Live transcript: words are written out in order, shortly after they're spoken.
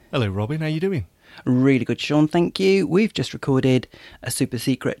Hello, Robin. How you doing? Really good, Sean. Thank you. We've just recorded a super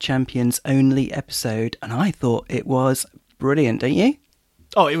secret Champions only episode, and I thought it was brilliant, don't you?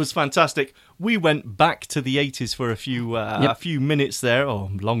 Oh, it was fantastic. We went back to the 80s for a few minutes there, or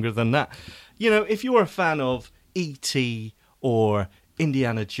longer than that. You know, if you're a fan of E.T. or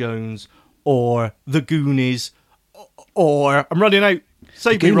Indiana Jones or The Goonies, or I'm running out.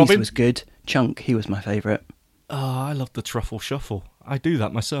 Save me, Robin. Goonies was good. Chunk, he was my favourite. Oh, I love the truffle shuffle. I do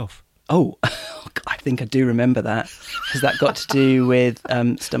that myself. Oh, I think I do remember that. Has that got to do with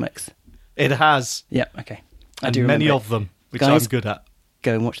stomachs? It has. Yeah, okay. I And do many remember of them, which Guys, I'm good at.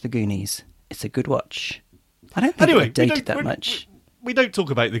 Go and watch The Goonies. It's a good watch. I don't think it dated that much. We don't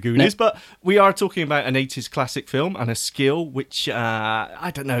talk about The Goonies, but we are talking about an 80s classic film and a skill which,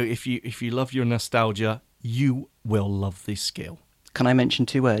 I don't know, if you love your nostalgia, you will love this skill. Can I mention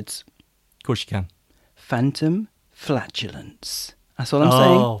 2 words? Of course you can. Phantom flatulence. That's all I'm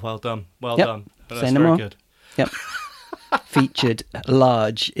saying. Oh, well done. Well done. That's Say no very more. good. Yep. Featured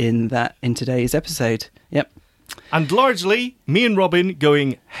large in today's episode. Yep. And largely, me and Robin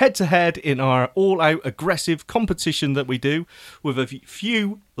going head-to-head in our all-out aggressive competition that we do with a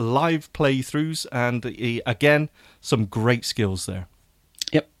few live playthroughs and, again, some great skills there.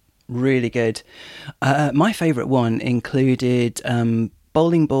 Yep. Really good. My favourite one included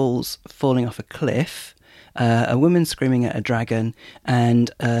bowling balls falling off a cliff, a woman screaming at a dragon,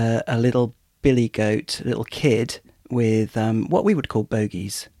 and a little billy goat, a little kid with what we would call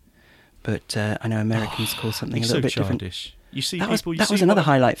bogies. But I know Americans call something a little bit childish. different. You see, that people. was another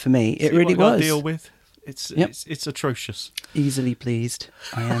highlight for me. It really was. Deal with. It's atrocious. Easily pleased.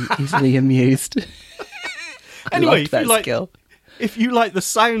 I am easily amused. Anyway, if you like the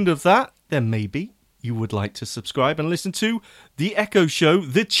sound of that, then maybe you would like to subscribe and listen to The Echo Show,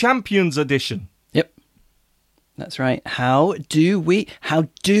 the Champions Edition. Yep, that's right. How do we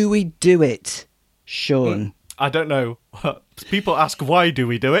do it, Sean? I don't know. People ask why do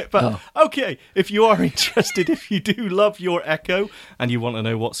we do it, but okay, if you are interested, if you do love your Echo and you want to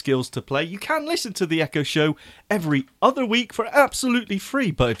know what skills to play, you can listen to The Echo Show every other week for absolutely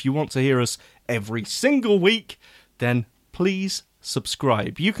free. But if you want to hear us every single week, then please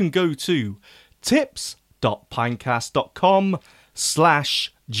subscribe. You can go to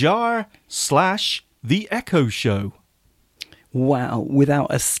tips.pinecast.com/jar/The Echo Show. Wow, without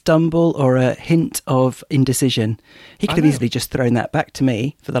a stumble or a hint of indecision. He could have easily just thrown that back to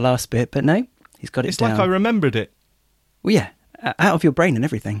me for the last bit, but no, he's got it down. It's like I remembered it. Well, yeah, out of your brain and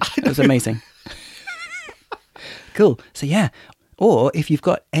everything. It was amazing. Cool. So yeah, or if you've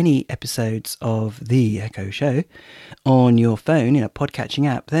got any episodes of The Echo Show on your phone in a podcatching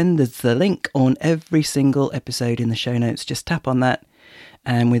app, then there's the link on every single episode in the show notes. Just tap on that.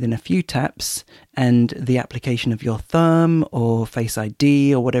 And within a few taps and the application of your thumb or Face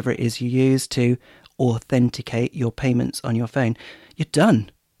ID or whatever it is you use to authenticate your payments on your phone, you're done.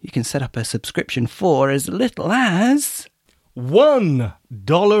 You can set up a subscription for as little as $1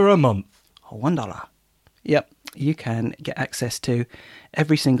 a month. $1. Yep, you can get access to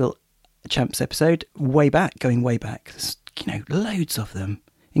every single Champs episode going way back. There's, loads of them,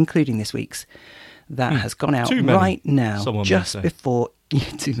 including this week's. That has gone out right now, just before...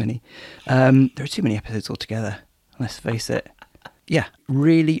 too many. There are too many episodes altogether, let's face it. Yeah,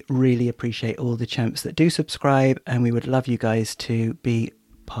 really, really appreciate all the champs that do subscribe, and we would love you guys to be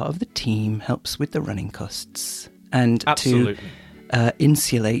part of the team. Helps with the running costs. And to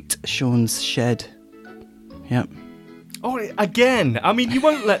insulate Sean's shed. Yep. Oh, again, I mean, you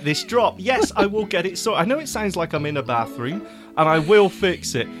won't let this drop. Yes, I will get it sorted. I know it sounds like I'm in a bathroom, and I will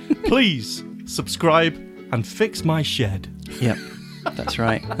fix it. Please subscribe and fix my shed. Yep. That's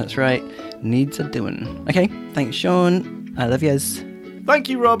right. Needs a doing. Okay, thanks, Sean. I love yous. Thank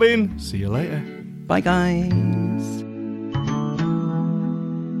you, Robin. See you later. Bye, guys.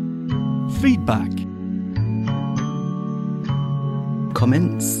 Feedback.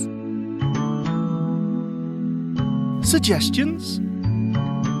 Comments. Suggestions.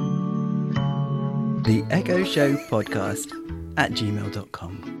 The Echo Show Podcast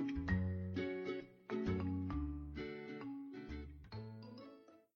 @gmail.com.